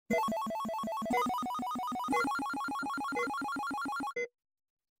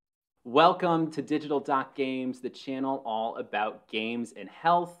Welcome to Digital Doc Games, the channel all about games and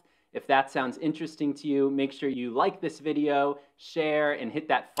health. If that sounds interesting to you, make sure you like this video, share, and hit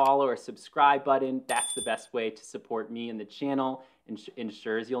that follow or subscribe button. That's the best way to support me and the channel and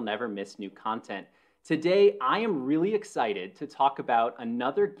ensures you'll never miss new content. Today, I am really excited to talk about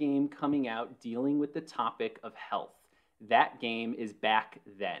another game coming out dealing with the topic of health. That game is Back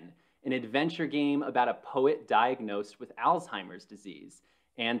Then, an adventure game about a poet diagnosed with Alzheimer's disease.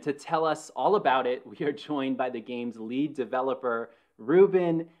 And to tell us all about it, we are joined by the game's lead developer,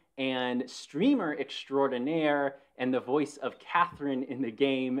 Ruben, and streamer extraordinaire, and the voice of Kathryn in the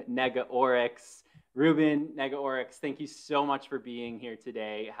game, Negaoryx. Ruben, Negaoryx, thank you so much for being here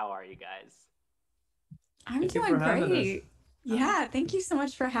today. How are you guys? I'm doing great. Yeah, thank you so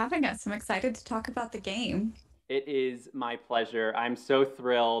much for having us. I'm excited to talk about the game. It is my pleasure. I'm so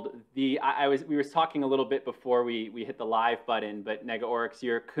thrilled. We were talking a little bit before we hit the live button, but Negaoryx,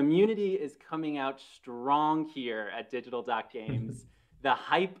 your community is coming out strong here at Digital Doc Games. The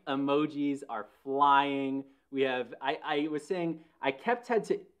hype emojis are flying. We have. I was saying I kept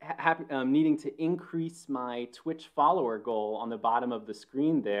needing to increase my Twitch follower goal on the bottom of the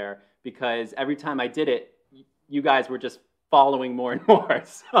screen there because every time I did it, you guys were just following more and more.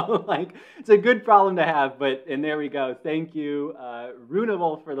 So like, it's a good problem to have, and there we go. Thank you,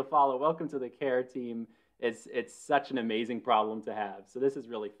 Runable, for the follow. Welcome to the care team. It's such an amazing problem to have. So this is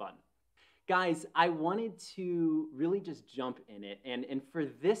really fun. Guys, I wanted to really just jump in it. And for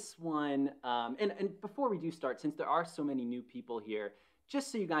this one, and before we do start, since there are so many new people here,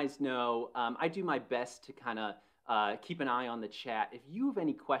 just so you guys know, I do my best to kind of keep an eye on the chat. If you have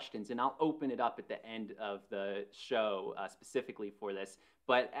any questions, and I'll open it up at the end of the show specifically for this,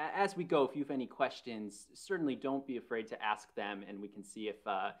 but as we go, if you have any questions, certainly don't be afraid to ask them, and we can see if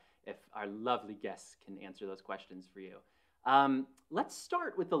our lovely guests can answer those questions for you. Let's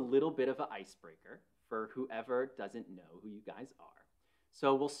start with a little bit of an icebreaker for whoever doesn't know who you guys are.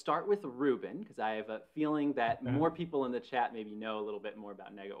 So we'll start with Ruben, because I have a feeling that more people in the chat maybe know a little bit more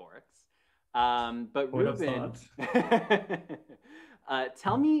about Negaoryx. But Ruben,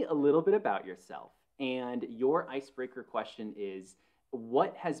 tell me a little bit about yourself. And your icebreaker question is,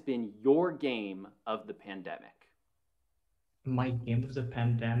 what has been your game of the pandemic? My game of the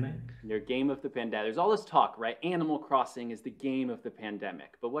pandemic? Your game of the pandemic. There's all this talk, right? Animal Crossing is the game of the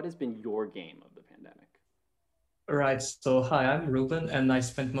pandemic. But what has been your game of the pandemic? Right, so hi, I'm Ruben, and I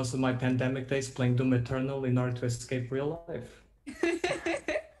spent most of my pandemic days playing Doom Eternal in order to escape real life.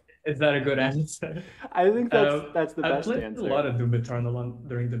 Is that a good answer? I think that's the best answer. I played a lot of Doom Eternal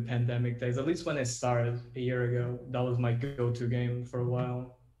during the pandemic days, at least when it started a year ago. That was my go-to game for a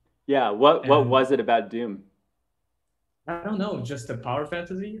while. Yeah, what was it about Doom? I don't know, just a power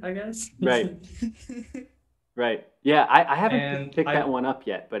fantasy, I guess. Right. Right. Yeah, I haven't picked that one up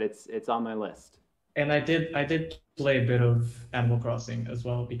yet, but it's on my list. And I did play a bit of Animal Crossing as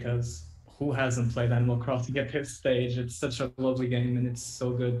well, because who hasn't played Animal Crossing at this stage? It's such a lovely game, and it's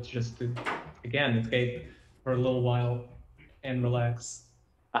so good just to, again, escape for a little while and relax.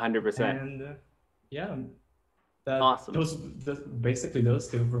 100%. And yeah, awesome. Basically those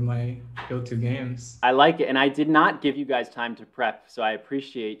two were my go-to games. I like it, and I did not give you guys time to prep, so I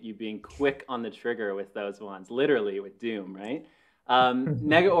appreciate you being quick on the trigger with those ones, literally with Doom, right?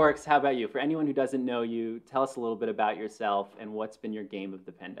 Negaoryx, how about you? For anyone who doesn't know you, tell us a little bit about yourself and what's been your game of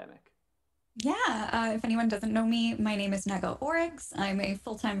the pandemic. Yeah, if anyone doesn't know me, my name is Negaoryx. I'm a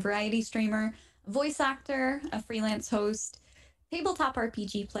full-time variety streamer, voice actor, a freelance host, tabletop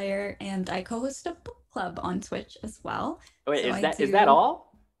RPG player, and I co-host a book club on Twitch as well. Wait, so is that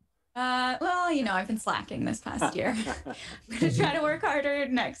all? Well, you know, I've been slacking this past year. I'm gonna try to work harder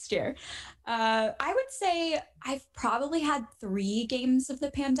next year. I would say I've probably had 3 games of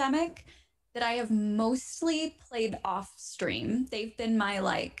the pandemic that I have mostly played off stream. They've been my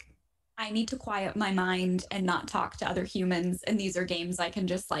I need to quiet my mind and not talk to other humans, and these are games I can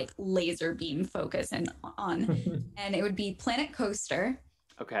just laser beam focus on. And it would be Planet Coaster.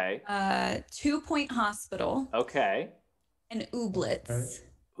 Okay. 2 Point Hospital. Okay. And Ooblets. Okay.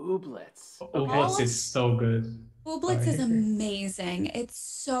 Ooblets. Ooblets is so good. Ooblets is amazing. It's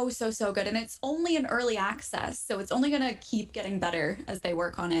so good. And it's only in early access, so it's only going to keep getting better as they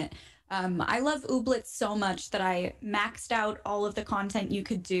work on it. I love Ooblets so much that I maxed out all of the content you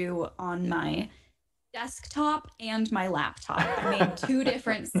could do on my desktop and my laptop. I made 2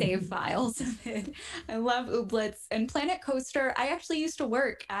 different save files of it. I love Ooblets. And Planet Coaster, I actually used to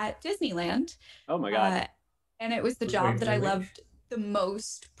work at Disneyland. Oh my God. And it was the job that I loved the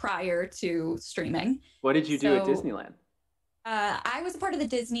most prior to streaming. What did you do at Disneyland? I was a part of the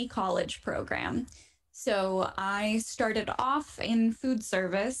Disney College program. So I started off in food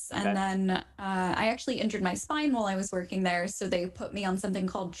service, and then I actually injured my spine while I was working there. So they put me on something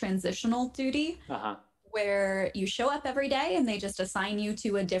called transitional duty, where you show up every day and they just assign you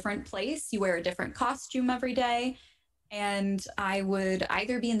to a different place. You wear a different costume every day. And I would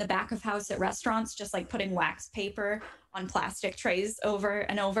either be in the back of house at restaurants, just like putting wax paper on plastic trays over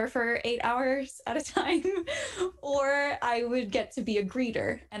and over for 8 hours at a time, or I would get to be a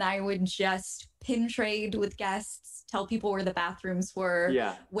greeter and I would just pin trade with guests, tell people where the bathrooms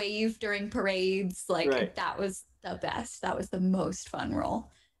were, wave during parades. Like that was the best. That was the most fun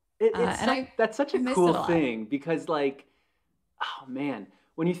role. That's such a cool thing because, like, oh man,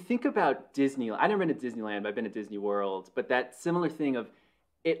 when you think about Disneyland, I've never been to Disneyland, but I've been to Disney World, but that similar thing of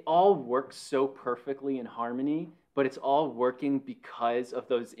it all works so perfectly in harmony, but it's all working because of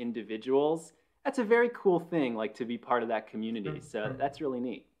those individuals. That's a very cool thing, like to be part of that community. So that's really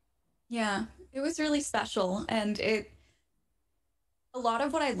neat. Yeah, it was really special. And a lot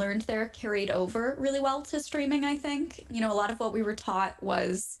of what I learned there carried over really well to streaming, I think. You know, a lot of what we were taught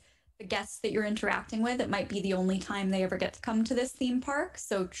was the guests that you're interacting with, it might be the only time they ever get to come to this theme park.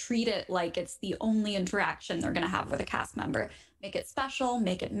 So treat it like it's the only interaction they're going to have with a cast member. Make it special,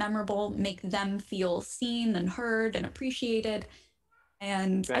 make it memorable, make them feel seen and heard and appreciated.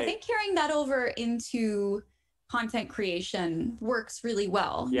 And I think carrying that over into content creation works really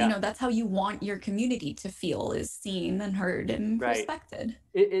well. You know, that's how you want your community to feel, is seen and heard and respected.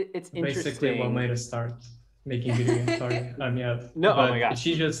 It's interesting. Basically what made us start making video games. Sorry. No, oh my God.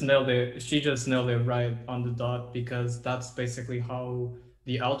 She just nailed it right on the dot, because that's basically how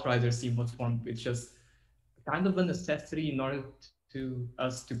the Outriders team was formed. It's just kind of a necessity in order to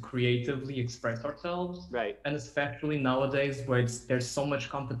us to creatively express ourselves. And especially nowadays where there's so much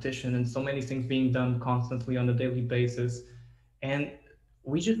competition and so many things being done constantly on a daily basis. And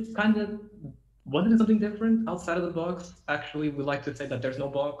we just kind of wanted something different outside of the box. Actually, we like to say that there's no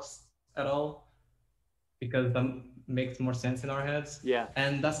box at all, because that makes more sense in our heads.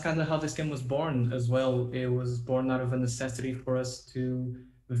 And that's kind of how this game was born as well. It was born out of a necessity for us to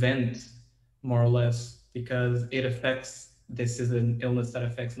vent, more or less, because this is an illness that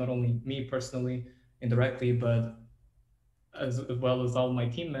affects not only me personally, indirectly, but as well as all my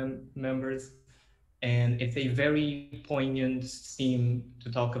team members. And it's a very poignant theme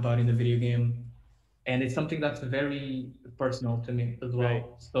to talk about in the video game. And it's something that's very personal to me as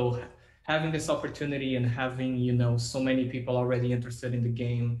well. So having this opportunity and having, you know, so many people already interested in the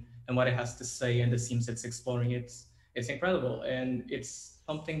game and what it has to say and the themes it's exploring, it's incredible. And it's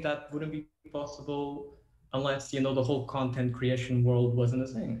something that wouldn't be possible unless, you know, the whole content creation world wasn't a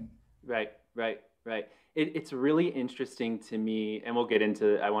thing. Right. It's really interesting to me, and we'll get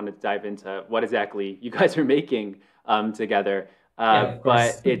into, I want to dive into what exactly you guys are making together.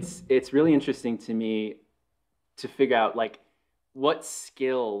 But it's really interesting to me to figure out, like, what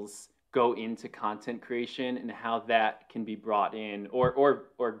skills go into content creation and how that can be brought in,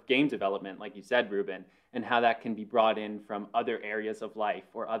 or game development, like you said, Ruben, and how that can be brought in from other areas of life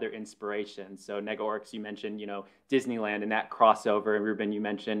or other inspirations. So Negaoryx, you mentioned, you know, Disneyland and that crossover, and Ruben, you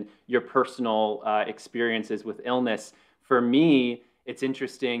mentioned your personal experiences with illness. For me, it's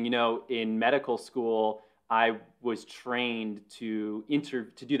interesting, you know, in medical school, I was trained to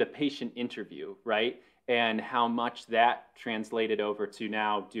do the patient interview, right? And how much that translated over to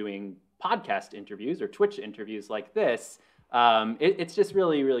now doing podcast interviews or Twitch interviews like this. It's just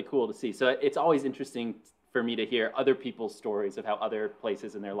really, really cool to see. So it's always interesting for me to hear other people's stories of how other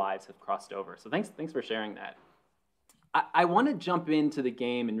places in their lives have crossed over. So thanks for sharing that. I want to jump into the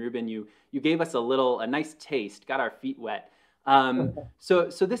game, and Ruben, you gave us a nice taste, got our feet wet. So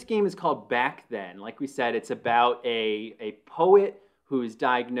this game is called Back Then. Like we said, it's about a poet who's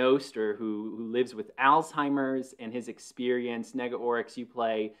diagnosed or who lives with Alzheimer's and his experience. Negaoryx, you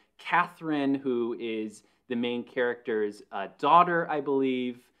play Kathryn, who is the main character's daughter, I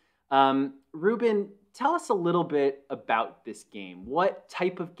believe. Ruben, tell us a little bit about this game. What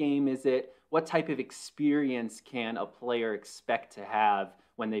type of game is it? What type of experience can a player expect to have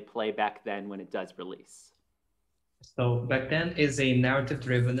when they play Back Then when it does release? So Back Then is a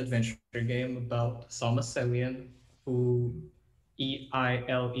narrative-driven adventure game about Thomas Elian, who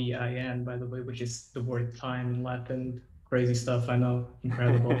Eilein, by the way, which is the word time in Latin. Crazy stuff, I know,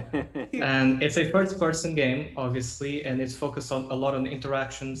 incredible. And it's a first-person game, obviously, and it's focused on a lot on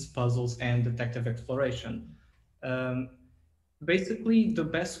interactions, puzzles, and detective exploration. Basically, the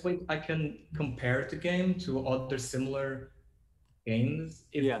best way I can compare the game to other similar games,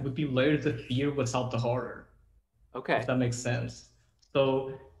 would be Layers of Fear without the horror. Okay. If that makes sense.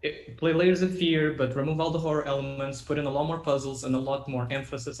 So play Layers of Fear, but remove all the horror elements, put in a lot more puzzles and a lot more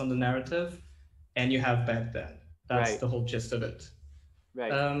emphasis on the narrative, and you have Baghdad. That's Right. the whole gist of it.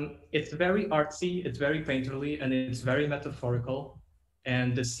 Right. It's very artsy, it's very painterly, and it's very metaphorical.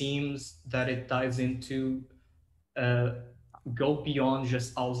 And the themes that it dives into go beyond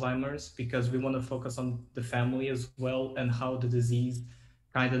just Alzheimer's, because we want to focus on the family as well and how the disease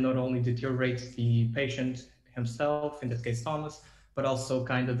kind of not only deteriorates the patient himself, in this case Thomas, but also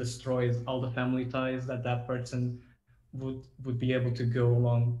kind of destroys all the family ties that that person would be able to go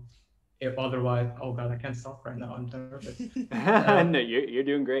along. If otherwise, oh god, I can't stop right now. I'm nervous. No, you're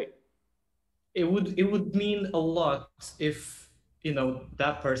doing great. It would mean a lot if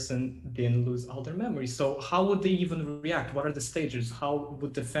that person didn't lose all their memories. So how would they even react? What are the stages? How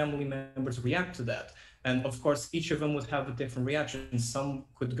would the family members react to that? And of course, each of them would have a different reaction. Some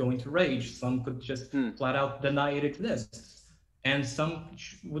could go into rage. Some could just flat out deny it exists. And some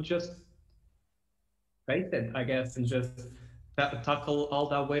would just face it, I guess, and just tackle all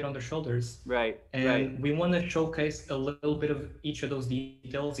that weight on their shoulders. Right. And we want to showcase a little bit of each of those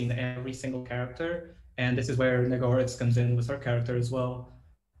details in every single character. And this is where Negaoryx comes in with her character as well.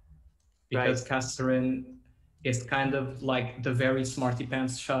 Because Kathryn is kind of like the very smarty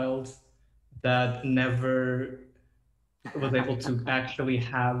pants child that never was able to actually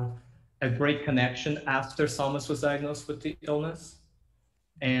have a great connection after Thomas was diagnosed with the illness.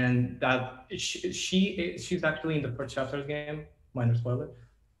 And that she's actually in the first chapter of the game, minor spoiler,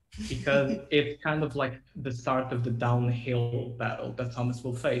 because it's kind of like the start of the downhill battle that Thomas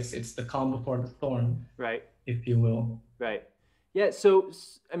will face. It's the calm before the storm, right, if you will. Right. Yeah. So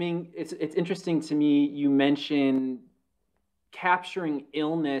I mean, it's interesting to me. You mentioned capturing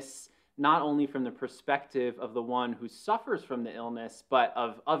illness not only from the perspective of the one who suffers from the illness, but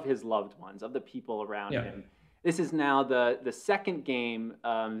of his loved ones, of the people around him. This is now the second game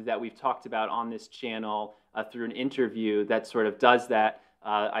that we've talked about on this channel through an interview that sort of does that.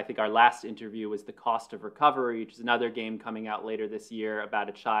 I think our last interview was The Cost of Recovery, which is another game coming out later this year about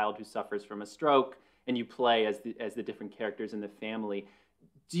a child who suffers from a stroke, and you play as the different characters in the family.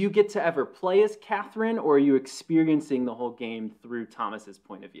 Do you get to ever play as Kathryn, or are you experiencing the whole game through Thomas's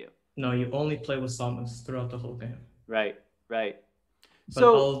point of view? No, you only play with Thomas throughout the whole game. Right, right. But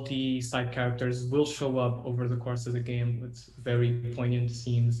all the side characters will show up over the course of the game with very poignant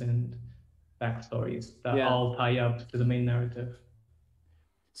scenes and backstories that all tie up to the main narrative.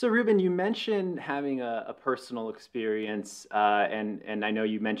 So Ruben, you mentioned having a personal experience, and I know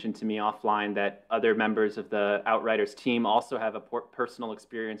you mentioned to me offline that other members of the Outriders team also have a personal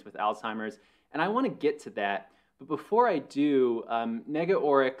experience with Alzheimer's, and I want to get to that. But before I do,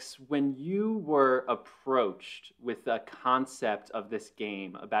 Negaoryx, when you were approached with the concept of this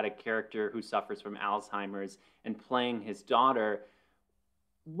game about a character who suffers from Alzheimer's and playing his daughter,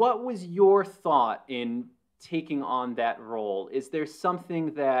 what was your thought in taking on that role? Is there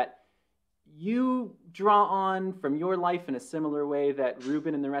something that you draw on from your life in a similar way that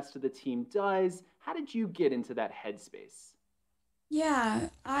Ruben and the rest of the team does? How did you get into that headspace? Yeah,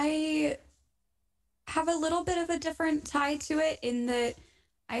 I have a little bit of a different tie to it in that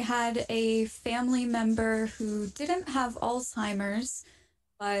I had a family member who didn't have Alzheimer's,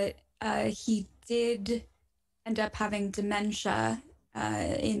 but he did end up having dementia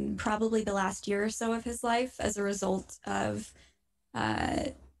in probably the last year or so of his life as a result of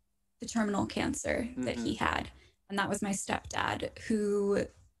the terminal cancer that he had. And that was my stepdad, who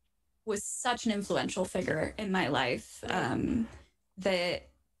was such an influential figure in my life that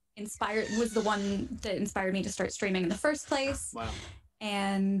was the one that inspired me to start streaming in the first place. Wow.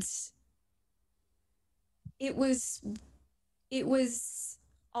 And it was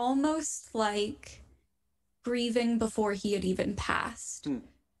almost like grieving before he had even passed.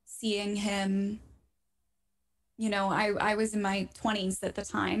 Seeing him, I was in my 20s at the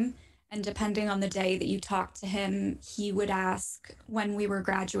time, and depending on the day that you talked to him, he would ask when we were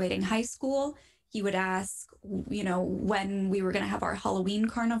graduating high school. He would ask, when we were going to have our Halloween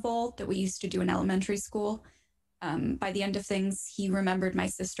carnival that we used to do in elementary school. By the end of things, he remembered my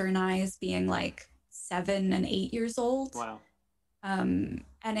sister and I as being like 7 and 8 years old. Wow. And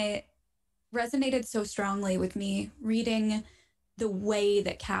it resonated so strongly with me reading the way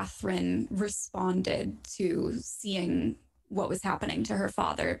that Kathryn responded to seeing what was happening to her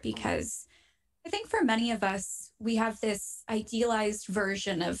father, because I think for many of us, we have this idealized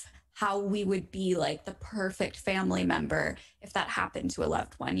version of how we would be like the perfect family member if that happened to a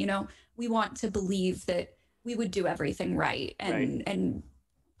loved one. We want to believe that we would do everything right and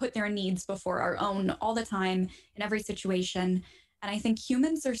put their needs before our own all the time in every situation. And I think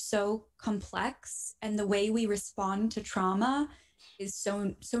humans are so complex, and the way we respond to trauma is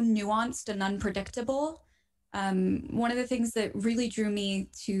so nuanced and unpredictable. One of the things that really drew me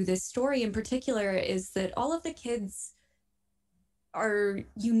to this story in particular is that all of the kids are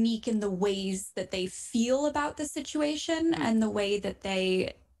unique in the ways that they feel about the situation and the way that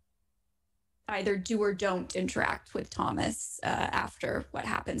they either do or don't interact with Thomas after what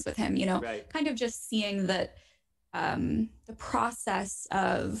happens with him, you know, kind of just seeing that the process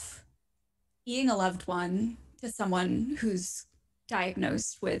of being a loved one to someone who's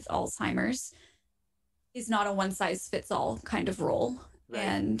diagnosed with Alzheimer's is not a one size fits all kind of role.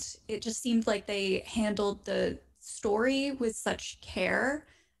 And it just seemed like they handled the story with such care.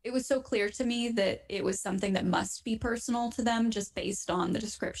 It was so clear to me that it was something that must be personal to them just based on the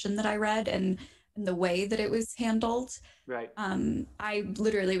description that I read and the way that it was handled. I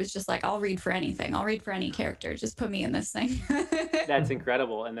literally was just like, I'll read for anything. I'll read for any character. Just put me in this thing. That's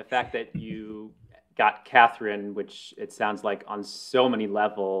incredible. And the fact that you got Kathryn, which it sounds like on so many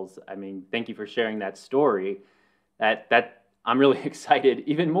levels. I mean, thank you for sharing that story. That I'm really excited,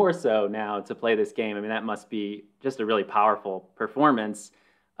 even more so now, to play this game. I mean, that must be just a really powerful performance.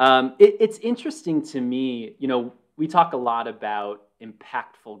 It's interesting to me, you know, we talk a lot about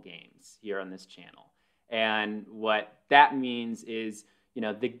impactful games here on this channel. And what that means is, you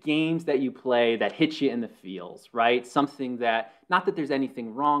know, the games that you play that hit you in the feels, right? Something that, not that there's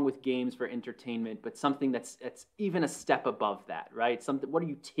anything wrong with games for entertainment, but something that's even a step above that, right? Something, what are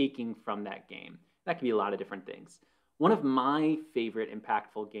you taking from that game? That can be a lot of different things. One of my favorite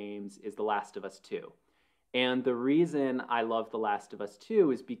impactful games is The Last of Us 2. And the reason I love The Last of Us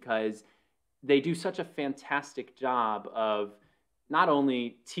 2 is because they do such a fantastic job of not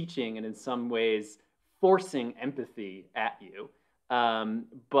only teaching and in some ways forcing empathy at you,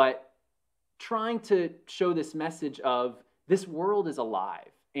 but trying to show this message of this world is alive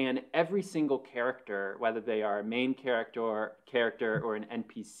and every single character, whether they are a main character or an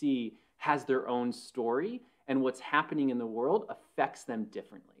NPC, has their own story, and what's happening in the world affects them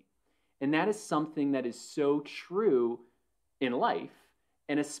differently. And that is something that is so true in life,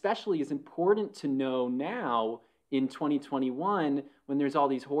 and especially is important to know now in 2021 when there's all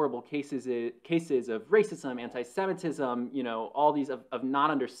these horrible cases of racism, anti-Semitism, you know, all these of not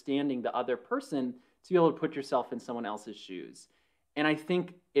understanding the other person, to be able to put yourself in someone else's shoes. And I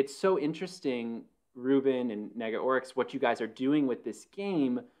think it's so interesting, Ruben and Negaoryx, what you guys are doing with this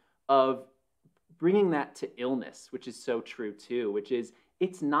game of bringing that to illness, which is so true too, which is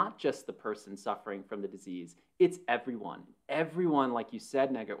it's not just the person suffering from the disease, it's everyone. Everyone, like you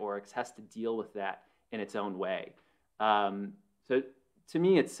said, Negaoryx, has to deal with that in its own way. So to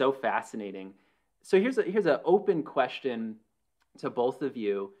me, it's so fascinating. So here's an open question to both of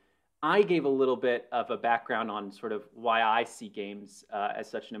you. I gave a little bit of a background on sort of why I see games as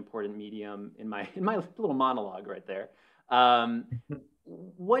such an important medium in my little monologue right there.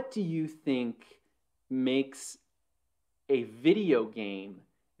 What do you think makes a video game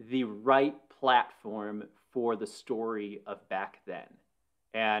the right platform for the story of back then?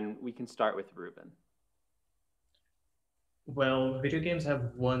 And we can start with Ruben. Well, video games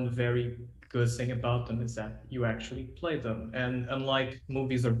have one very good thing about them is that you actually play them. And unlike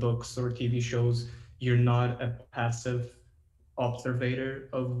movies or books or TV shows, you're not a passive observer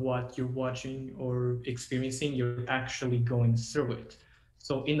of what you're watching or experiencing. You're actually going through it.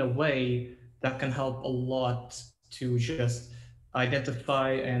 So in a way, that can help a lot to just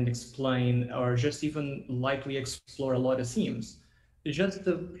identify and explain or just even lightly explore a lot of themes. Just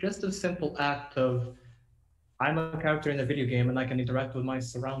the simple act of I'm a character in a video game and I can interact with my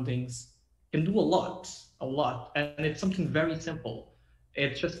surroundings can do a lot. And it's something very simple.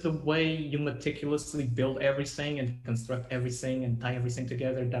 It's just the way you meticulously build everything and construct everything and tie everything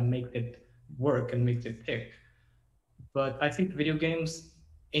together that makes it work and makes it tick. But I think video games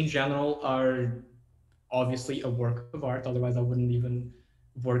in general are obviously a work of art. Otherwise, I wouldn't even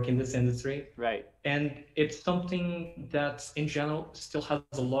work in this industry. Right. And it's something that in general still has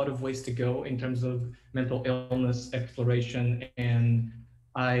a lot of ways to go in terms of mental illness exploration. And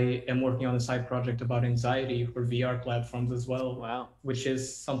I am working on a side project about anxiety for VR platforms as well. Wow. Which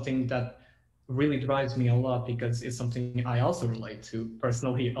is something that really drives me a lot because it's something I also relate to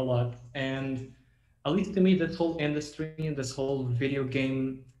personally a lot. And at least to me, this whole industry and this whole video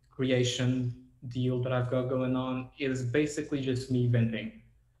game creation deal that I've got going on is basically just me venting.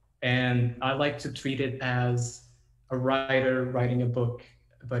 And I like to treat it as a writer writing a book,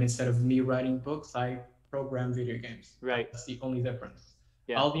 but instead of me writing books, I program video games. Right. That's the only difference.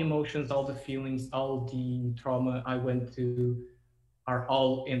 Yeah. All the emotions, all the feelings, all the trauma I went to are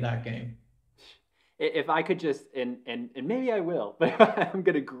all in that game. If I could just, and maybe I will, but I'm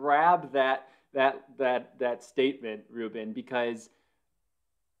going to grab that that statement, Ruben, because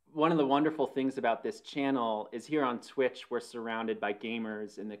one of the wonderful things about this channel is here on Twitch, we're surrounded by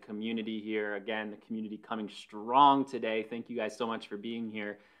gamers in the community here. Again, the community coming strong today. Thank you guys so much for being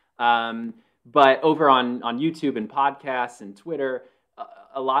here. But over on YouTube and podcasts and Twitter,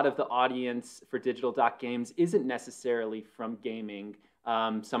 a lot of the audience for Digital Games isn't necessarily from gaming.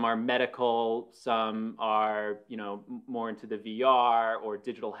 Some are medical, some are, you know, more into the VR or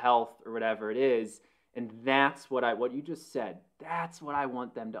digital health or whatever it is. And that's what you just said. That's what I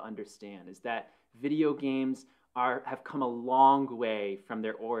want them to understand, is that video games have come a long way from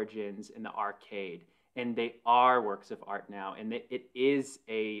their origins in the arcade, and they are works of art now. And it is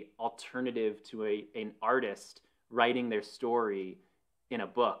a alternative to an artist writing their story in a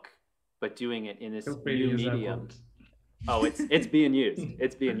book, but doing it in this new medium. Oh, it's being used.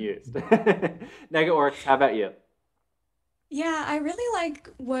 It's being used. Negaoryx, how about you? Yeah, I really like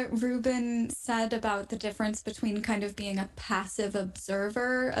what Ruben said about the difference between kind of being a passive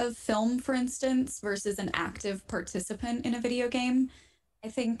observer of film, for instance, versus an active participant in a video game. I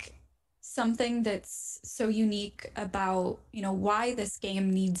think something that's so unique about, you know, why this game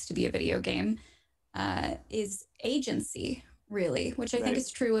needs to be a video game is agency, really, which I think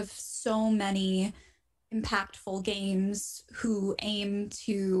is true of so many impactful games who aim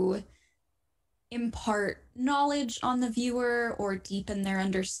to impart knowledge on the viewer or deepen their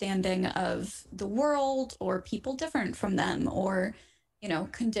understanding of the world or people different from them, or, you know,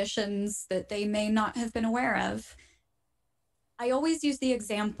 conditions that they may not have been aware of. I always use the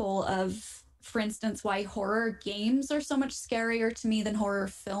example of, for instance, why horror games are so much scarier to me than horror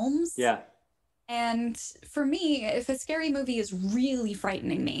films. Yeah. And for me, if a scary movie is really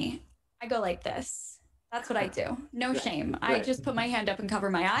frightening me, I go like this. That's what I do. No shame. I just put my hand up and cover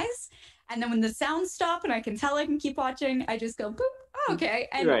my eyes. And then when the sounds stop and I can tell I can keep watching, I just go, boop, oh, okay.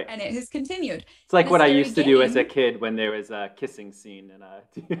 And it has continued. It's like what I used to do as a kid when there was a kissing scene in a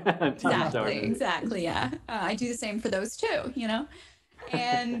TV show. Exactly, yeah. I do the same for those too, you know?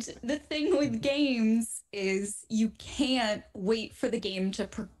 And the thing with games is you can't wait for the game to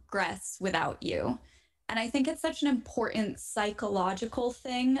progress without you. And I think it's such an important psychological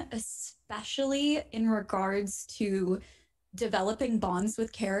thing, especially in regards to developing bonds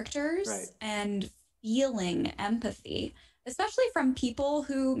with characters and feeling empathy, especially from people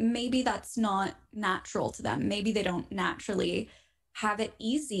who maybe that's not natural to them. Maybe they don't naturally have it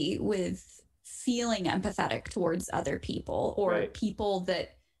easy with feeling empathetic towards other people, or people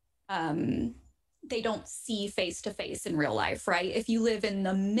that they don't see face to face in real life, right? If you live in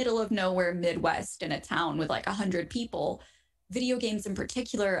the middle of nowhere Midwest in a town with like 100 people, video games in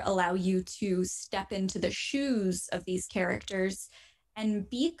particular allow you to step into the shoes of these characters and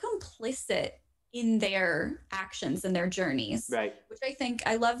be complicit in their actions and their journeys. Right. Which I think,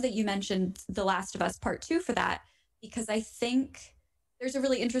 I love that you mentioned The Last of Us Part 2 for that, because I think there's a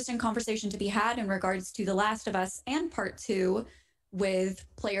really interesting conversation to be had in regards to The Last of Us and Part 2 with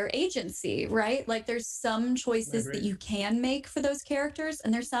player agency, right? Like there's some choices that you can make for those characters,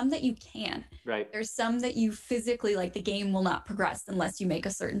 and there's some that you can't. Right. There's some that you physically, like the game will not progress unless you make a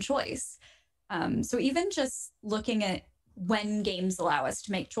certain choice. So even just looking at when games allow us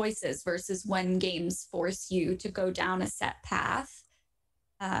to make choices versus when games force you to go down a set path,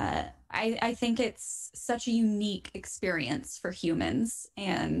 I think it's such a unique experience for humans.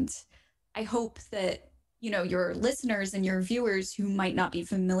 And I hope that, you know, your listeners and your viewers who might not be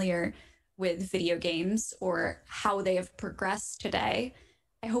familiar with video games or how they have progressed today,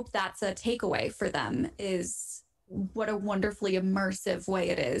 I hope that's a takeaway for them, is what a wonderfully immersive way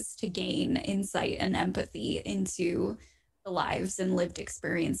it is to gain insight and empathy into the lives and lived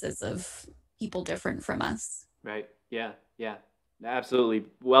experiences of people different from us. Right. Yeah. Yeah. Absolutely.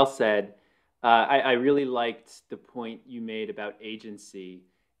 Well said. I really liked the point you made about agency,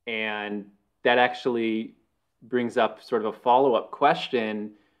 and that actually brings up sort of a follow-up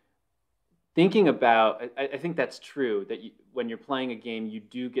question. Thinking about, I think that's true, that when you're playing a game, you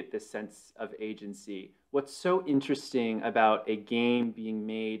do get this sense of agency. What's so interesting about a game being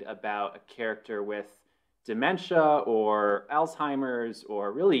made about a character with dementia or Alzheimer's,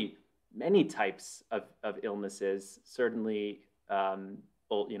 or really many types of illnesses, certainly,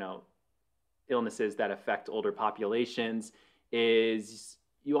 you know, illnesses that affect older populations, is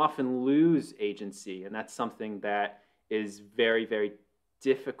you often lose agency. And that's something that is very, very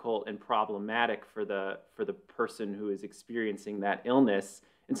difficult and problematic for the person who is experiencing that illness,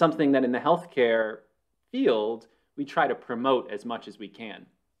 and something that in the healthcare field we try to promote as much as we can.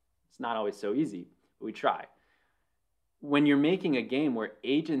 It's not always so easy, but we try. When you're making a game where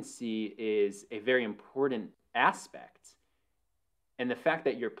agency is a very important aspect, and the fact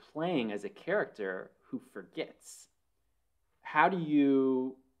that you're playing as a character who forgets. How do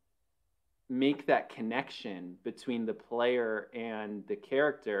you make that connection between the player and the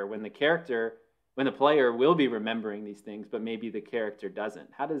character when the player will be remembering these things, but maybe the character doesn't?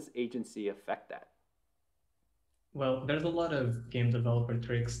 How does agency affect that? Well, there's a lot of game developer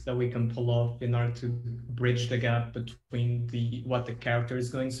tricks that we can pull off in order to bridge the gap between what the character is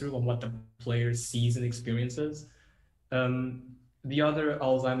going through and what the player sees and experiences. Um, the other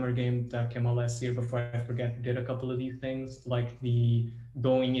Alzheimer game that came out last year, before I forget, did a couple of these things, like the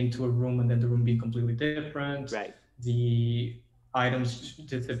going into a room and then the room being completely different, Right. the items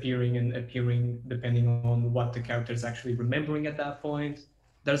disappearing and appearing depending on what the character is actually remembering at that point.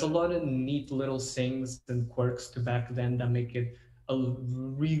 There's a lot of neat little things and quirks to back then that make it a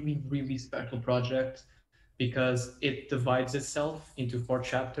really, really special project, because it divides itself into 4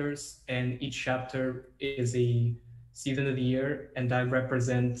 chapters, and each chapter is a season of the year, and that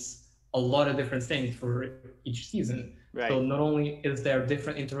represents a lot of different things for each season. Right. So not only is there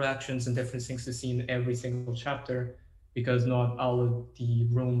different interactions and different things to see in every single chapter, because not all of the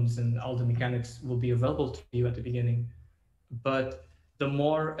rooms and all the mechanics will be available to you at the beginning, but the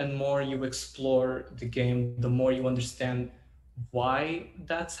more and more you explore the game, the more you understand why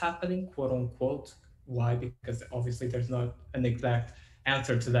that's happening, quote unquote. Why? Because obviously there's not an exact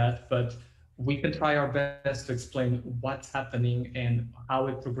answer to that, but we can try our best to explain what's happening and how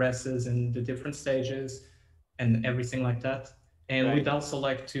it progresses in the different stages and everything like that. And Right. we'd also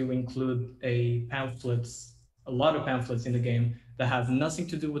like to include a lot of pamphlets in the game that have nothing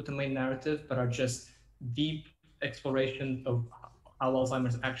to do with the main narrative, but are just deep exploration of how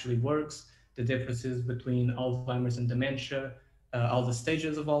Alzheimer's actually works, the differences between Alzheimer's and dementia, all the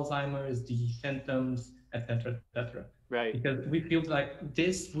stages of Alzheimer's, the symptoms, etc., etc. Right. Because we feel like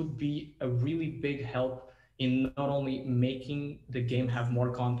this would be a really big help in not only making the game have more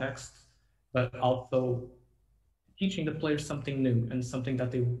context, but also teaching the players something new and something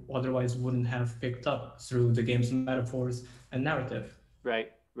that they otherwise wouldn't have picked up through the game's metaphors and narrative.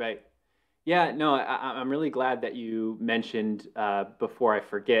 Right. Right. Yeah, no, I'm really glad that you mentioned Before I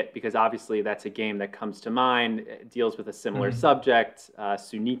Forget, because obviously that's a game that comes to mind. It deals with a similar subject.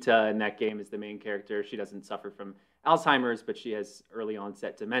 Sunita in that game is the main character. She doesn't suffer from Alzheimer's, but she has early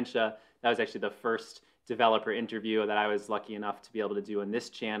onset dementia. That was actually the first developer interview that I was lucky enough to be able to do on this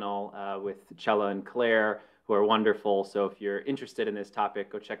channel with Chella and Claire, who are wonderful. So if you're interested in this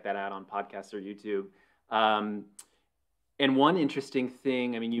topic, go check that out on podcast or YouTube. And one interesting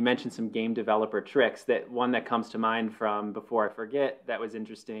thing, I mean, you mentioned some game developer tricks. That one that comes to mind from Before I Forget that was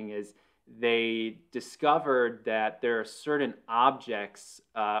interesting is they discovered that there are certain objects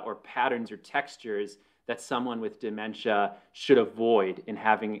or patterns or textures that someone with dementia should avoid in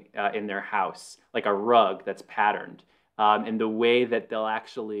having in their house, like a rug that's patterned. And the way that they'll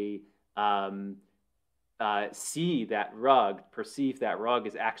actually see that rug, perceive that rug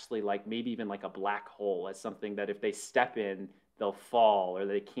is actually like maybe even like a black hole, as something that if they step in, they'll fall or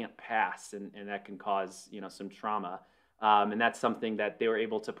they can't pass, and that can cause, you know, some trauma. And that's something that they were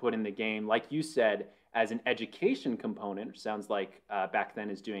able to put in the game, like you said, as an education component, which sounds like back then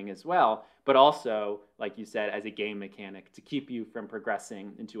is doing as well, but also, like you said, as a game mechanic to keep you from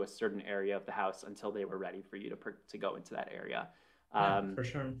progressing into a certain area of the house until they were ready for you to go into that area. Yeah, for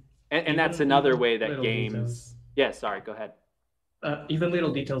sure. And that's another way that games. Details. Yeah, sorry, go ahead. Even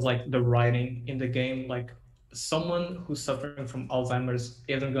little details like the writing in the game, like someone who's suffering from Alzheimer's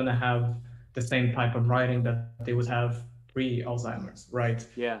isn't going to have the same type of writing that they would have pre-Alzheimer's, right?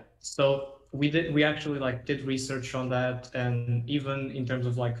 Yeah. So we actually like did research on that, and even in terms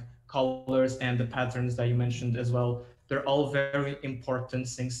of like colors and the patterns that you mentioned as well, they're all very important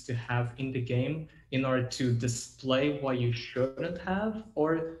things to have in the game in order to display what you shouldn't have,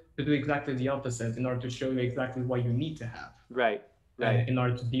 or to do exactly the opposite in order to show you exactly what you need to have. Right. Right. In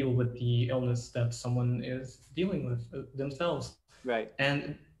order to deal with the illness that someone is dealing with themselves. Right.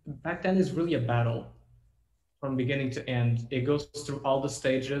 And back then is really a battle from beginning to end. It goes through all the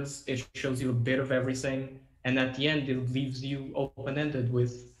stages. It shows you a bit of everything. And at the end, it leaves you open-ended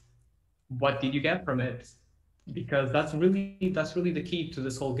with what did you get from it? Because that's really the key to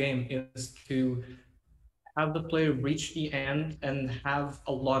this whole game, is to have the player reach the end and have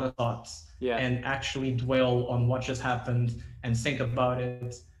a lot of thoughts, and actually dwell on what just happened and think about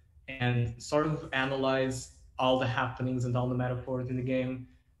it and sort of analyze all the happenings and all the metaphors in the game,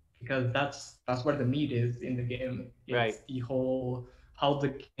 because that's where the meat is in the game. It's the whole how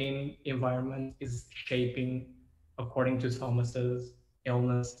the game environment is shaping according to Thomas's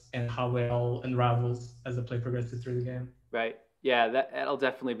illness and how it all unravels as the play progresses through the game. Right. Yeah, that'll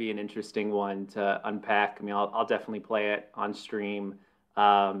definitely be an interesting one to unpack. I mean, I'll definitely play it on stream,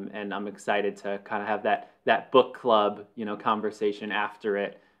 and I'm excited to kind of have that book club, conversation after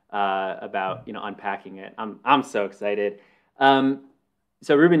it about unpacking it. I'm so excited. Um,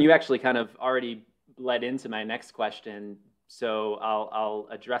 so Ruben, you actually kind of already led into my next question, so I'll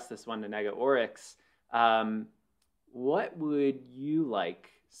address this one to Negaoryx. Um, what would you like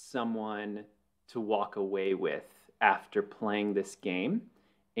someone to walk away with after playing this game?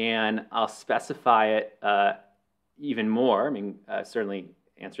 And I'll specify it even more. I mean, certainly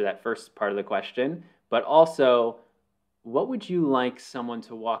answer that first part of the question, but also, what would you like someone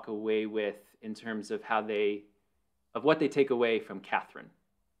to walk away with in terms of what they take away from Kathryn?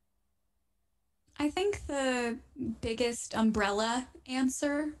 I think the biggest umbrella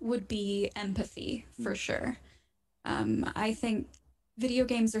answer would be empathy for sure. I think video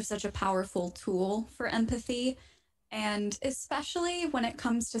games are such a powerful tool for empathy, and especially when it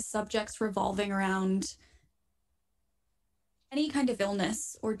comes to subjects revolving around any kind of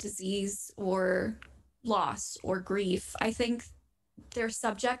illness or disease or loss or grief. I think they're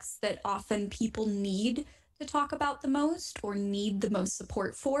subjects that often people need to talk about the most or need the most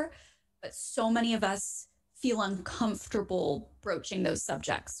support for, but so many of us feel uncomfortable broaching those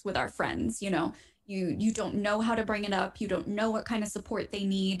subjects with our friends. You don't know how to bring it up, you don't know what kind of support they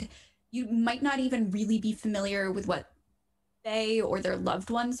need, you might not even really be familiar with what they or their loved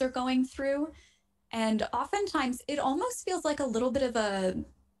ones are going through, and oftentimes it almost feels like a little bit of a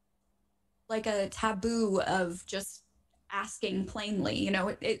taboo of just asking plainly.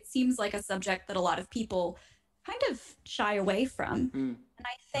 It seems like a subject that a lot of people kind of shy away from. Mm. And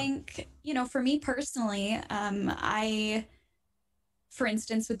I think, for me personally, for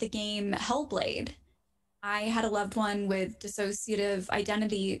instance, with the game Hellblade, I had a loved one with dissociative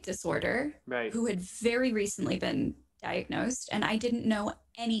identity disorder, Right. who had very recently been diagnosed, and I didn't know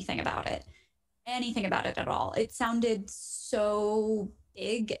anything about it at all. It sounded so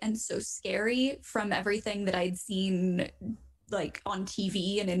big and so scary from everything that I'd seen like on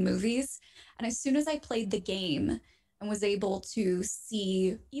TV and in movies. And as soon as I played the game and was able to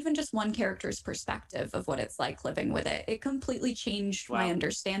see even just one character's perspective of what it's like living with it, it completely changed Wow. my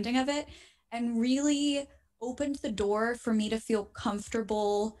understanding of it and really opened the door for me to feel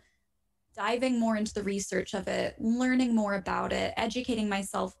comfortable diving more into the research of it, learning more about it, educating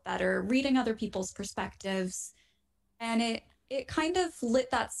myself better, reading other people's perspectives. And it kind of lit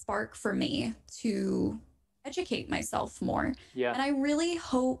that spark for me to educate myself more. Yeah. And I really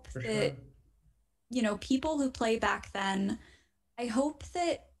hope For that, sure. People who play back then, I hope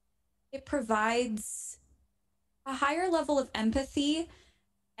that it provides a higher level of empathy.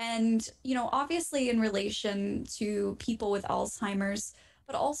 And, obviously in relation to people with Alzheimer's,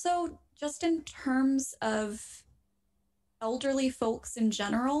 but also just in terms of elderly folks in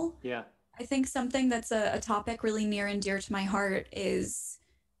general. Yeah. I think something that's a topic really near and dear to my heart is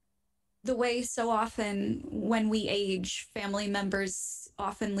the way so often when we age, family members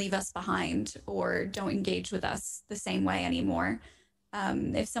often leave us behind or don't engage with us the same way anymore.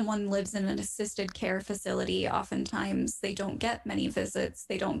 If someone lives in an assisted care facility, oftentimes they don't get many visits.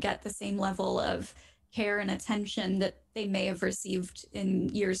 They don't get the same level of care and attention that they may have received in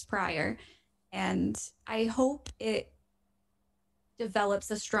years prior. And I hope it develops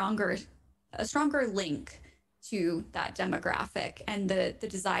a stronger link to that demographic and the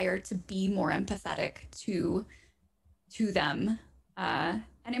desire to be more empathetic to them. And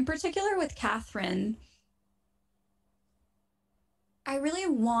in particular with Kathryn, I really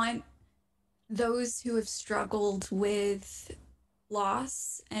want those who have struggled with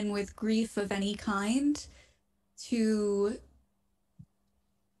loss and with grief of any kind to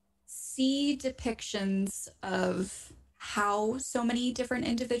see depictions of how so many different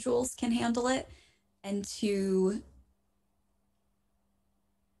individuals can handle it, and to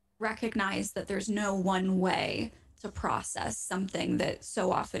recognize that there's no one way to process something that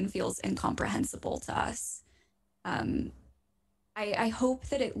so often feels incomprehensible to us. I hope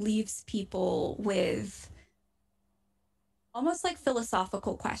that it leaves people with almost like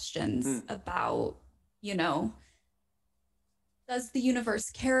philosophical questions about, does the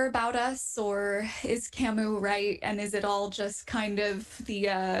universe care about us, or is Camus right? And is it all just kind of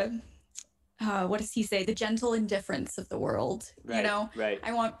the, what does he say? The gentle indifference of the world. Right. Right.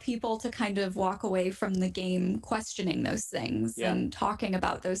 I want people to kind of walk away from the game questioning those things and talking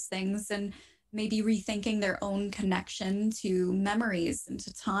about those things and maybe rethinking their own connection to memories and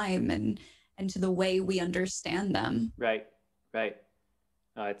to time and to the way we understand them. Right. Right.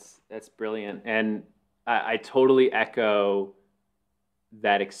 That's brilliant. And I totally echo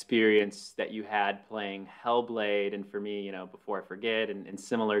that experience that you had playing Hellblade, and for me, you know, Before I Forget, and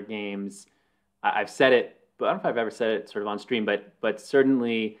similar games. I've said it, but I don't know if I've ever said it sort of on stream, but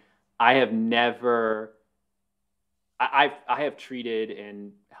certainly I have never. I have treated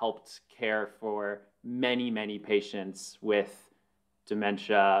and helped care for many patients with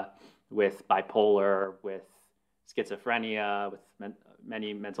dementia, with bipolar, with schizophrenia, with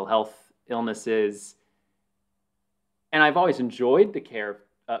many mental health illnesses, and I've always enjoyed the care,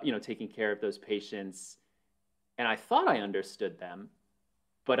 you know, taking care of those patients, and I thought I understood them,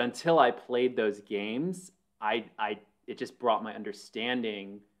 but until I played those games, it just brought my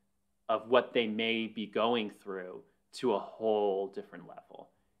understanding of what they may be going through to a whole different level.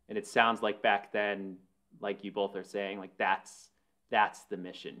 And it sounds like back then, like you both are saying, like that's the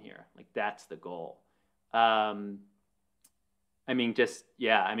mission here, like that's the goal. I mean, just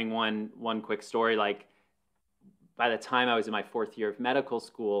yeah. I mean, one quick story, like by the time I was in my 4th year of medical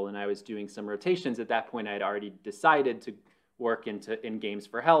school and I was doing some rotations, at that point I had already decided to work in games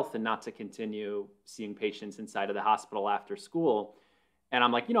for health and not to continue seeing patients inside of the hospital after school. And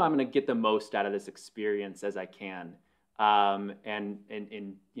I'm like, you know, I'm going to get the most out of this experience as I can. And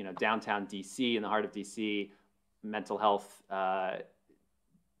in you know, downtown DC, in the heart of DC, mental health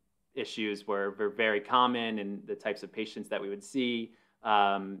issues were very common, and the types of patients that we would see,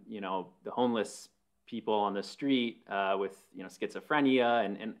 you know, the homeless people on the street with, you know, schizophrenia,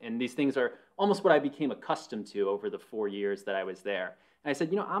 and these things are almost what I became accustomed to over the 4 years that I was there. And I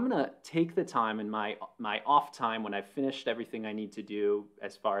said, you know, I'm going to take the time in my off time when I've finished everything I need to do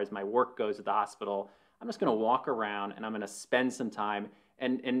as far as my work goes at the hospital. I'm just going to walk around and I'm going to spend some time.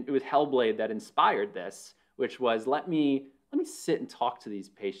 And it was Hellblade that inspired this, which was let me sit and talk to these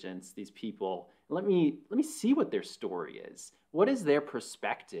patients, these people. Let me see what their story is. What is their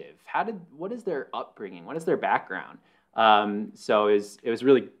perspective? What is their upbringing? What is their background? So it was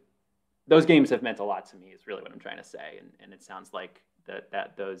really, those games have meant a lot to me, is really what I'm trying to say. And it sounds like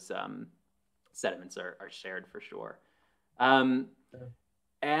that those sentiments are shared for sure.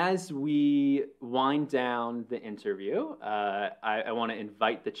 As we wind down the interview, I want to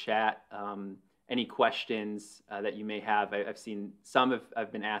invite the chat. Any questions that you may have. I've seen some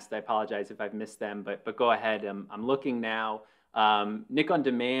have been asked. I apologize if I've missed them, but go ahead. I'm looking now. Nick on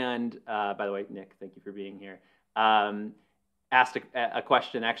Demand, by the way, Nick, thank you for being here, asked a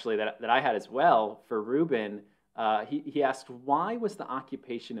question actually that I had as well for Ruben. He asked, why was the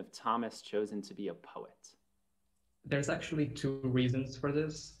occupation of Thomas chosen to be a poet? There's actually 2 reasons for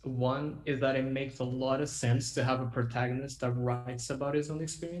this. One is that it makes a lot of sense to have a protagonist that writes about his own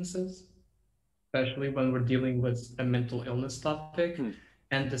experiences, especially when we're dealing with a mental illness topic.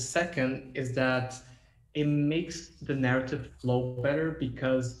 And the second is that it makes the narrative flow better,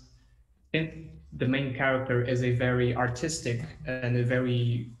 because since the main character is a very artistic and a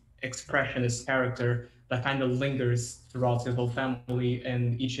very expressionist character that kind of lingers throughout his whole family,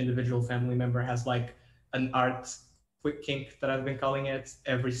 and each individual family member has like an art quick kink that I've been calling it.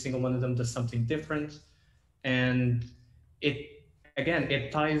 Every single one of them does something different. And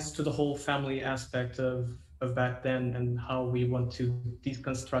it ties to the whole family aspect of back then, and how we want to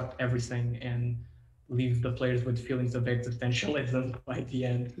deconstruct everything and leave the players with feelings of existentialism by the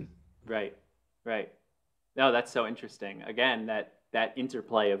end. Right. No, that's so interesting. Again, that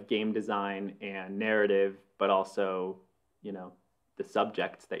interplay of game design and narrative, but also, you know, the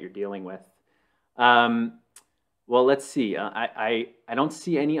subjects that you're dealing with. Well, let's see. I don't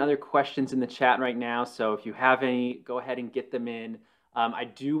see any other questions in the chat right now, so if you have any, go ahead and get them in. I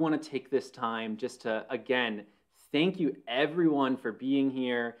do want to take this time just to, again, thank you everyone for being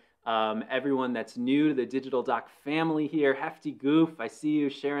here. Everyone that's new to the Digital Doc family here. Hefty Goof, I see you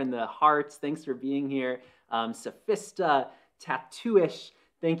sharing the hearts. Thanks for being here. Sophista, Tattooish,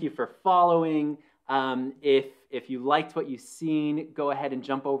 thank you for following. If you liked what you've seen, go ahead and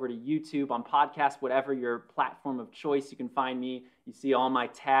jump over to YouTube on podcast, whatever your platform of choice. You can find me. You see all my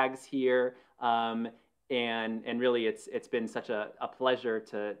tags here. And really, it's been such a pleasure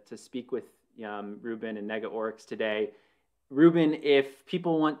to speak with Ruben and Negaoryx today. Ruben, if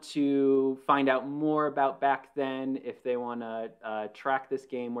people want to find out more about back then, if they want to track this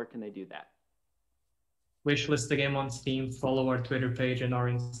game, where can they do that? Wishlist the game on Steam, follow our Twitter page and our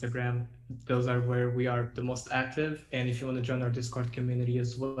Instagram. Those are where we are the most active. And if you want to join our Discord community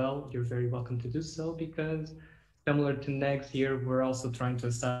as well, you're very welcome to do so, because similar to next year, we're also trying to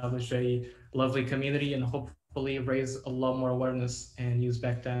establish a lovely community and hopefully raise a lot more awareness, and use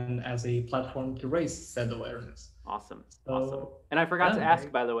back then as a platform to raise said awareness. Awesome. And I forgot to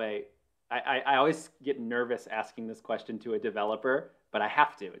ask, by the way, I always get nervous asking this question to a developer, but I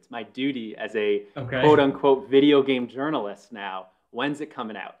have to. It's my duty as a quote unquote video game journalist now. When's it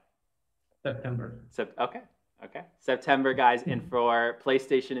coming out? September. Okay. September, guys. And for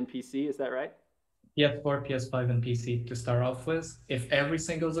PlayStation and PC, is that right? PS4, PS5, and PC to start off with. If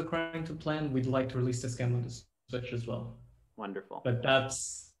everything goes according to plan, we'd like to release this game on the Switch as well. Wonderful. But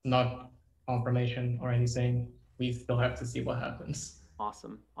that's not confirmation or anything. We still have to see what happens.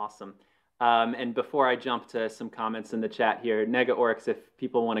 Awesome. And before I jump to some comments in the chat here, Negaoryx, if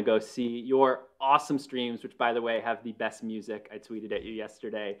people want to go see your awesome streams, which by the way have the best music, I tweeted at you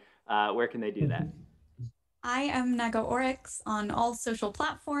yesterday, where can they do that? I am Negaoryx on all social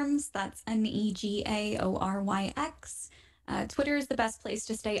platforms. That's Negaoryx. Twitter is the best place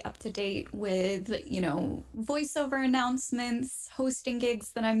to stay up to date with, voiceover announcements, hosting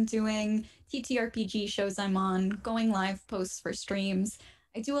gigs that I'm doing, TTRPG shows I'm on, going live posts for streams.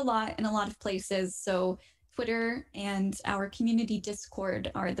 I do a lot in a lot of places, so Twitter and our community Discord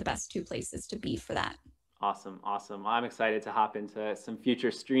are the best two places to be for that. Awesome. I'm excited to hop into some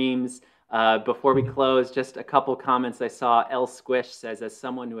future streams. Before we close, just a couple comments I saw. L Squish says, as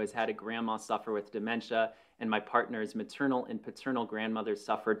someone who has had a grandma suffer with dementia and my partner's maternal and paternal grandmothers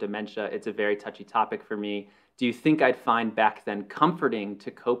suffer dementia, it's a very touchy topic for me. Do you think I'd find back then comforting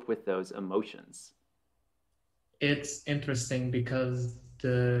to cope with those emotions? It's interesting because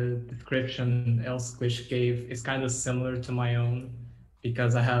the description L Squish gave is kind of similar to my own,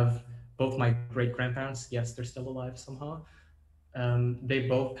 because I have both my great-grandparents, yes, they're still alive somehow. They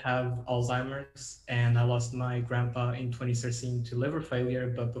both have Alzheimer's, and I lost my grandpa in 2013 to liver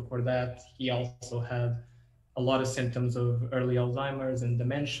failure, but before that, he also had a lot of symptoms of early Alzheimer's and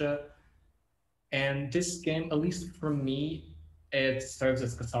dementia. And this game, at least for me, it serves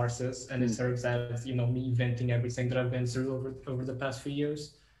as catharsis, and it serves as, me venting everything that I've been through over the past few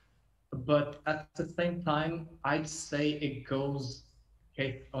years. But at the same time, I'd say it goes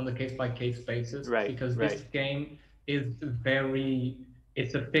on a case-by-case basis, because this game is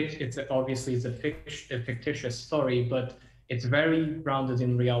obviously a fictitious story, but it's very grounded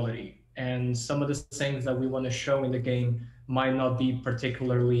in reality. And some of the things that we want to show in the game might not be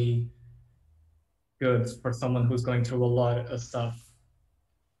particularly good for someone who's going through a lot of stuff.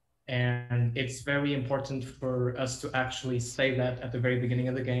 And it's very important for us to actually say that at the very beginning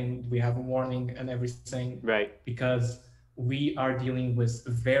of the game. We have a warning and everything, because we are dealing with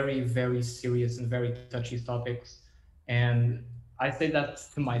very, very serious and very touchy topics. And I say that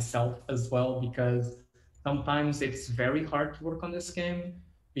to myself as well, because sometimes it's very hard to work on this game,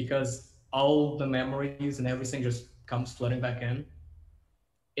 because all the memories and everything just comes flooding back in.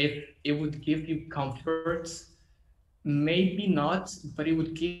 If it would give you comfort, maybe not, but it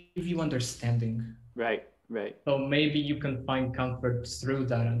would give you understanding. Right. So maybe you can find comfort through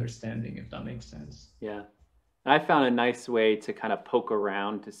that understanding, if that makes sense. Yeah. I found a nice way to kind of poke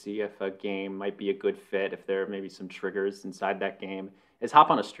around to see if a game might be a good fit, if there are maybe some triggers inside that game, is hop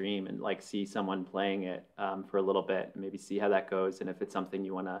on a stream and see someone playing it for a little bit, and maybe see how that goes. And if it's something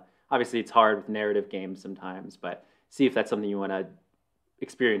you want to, obviously it's hard with narrative games sometimes, but see if that's something you want to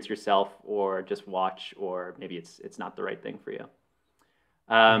experience yourself or just watch, or maybe it's not the right thing for you.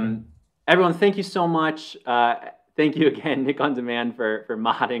 Everyone, thank you so much. Thank you again, Nick on Demand, for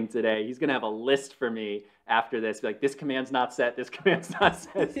modding today. He's going to have a list for me after this. Like, this command's not set, this command's not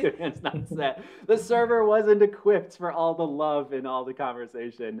set, this command's not set. The server wasn't equipped for all the love and all the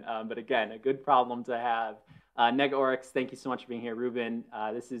conversation. But again, a good problem to have. Negaoryx, thank you so much for being here. Ruben,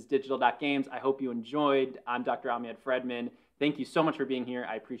 this is Digital.Games. I hope you enjoyed. I'm Dr. Ahmed Fredman. Thank you so much for being here.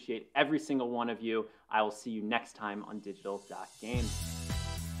 I appreciate every single one of you. I will see you next time on Digital.Games.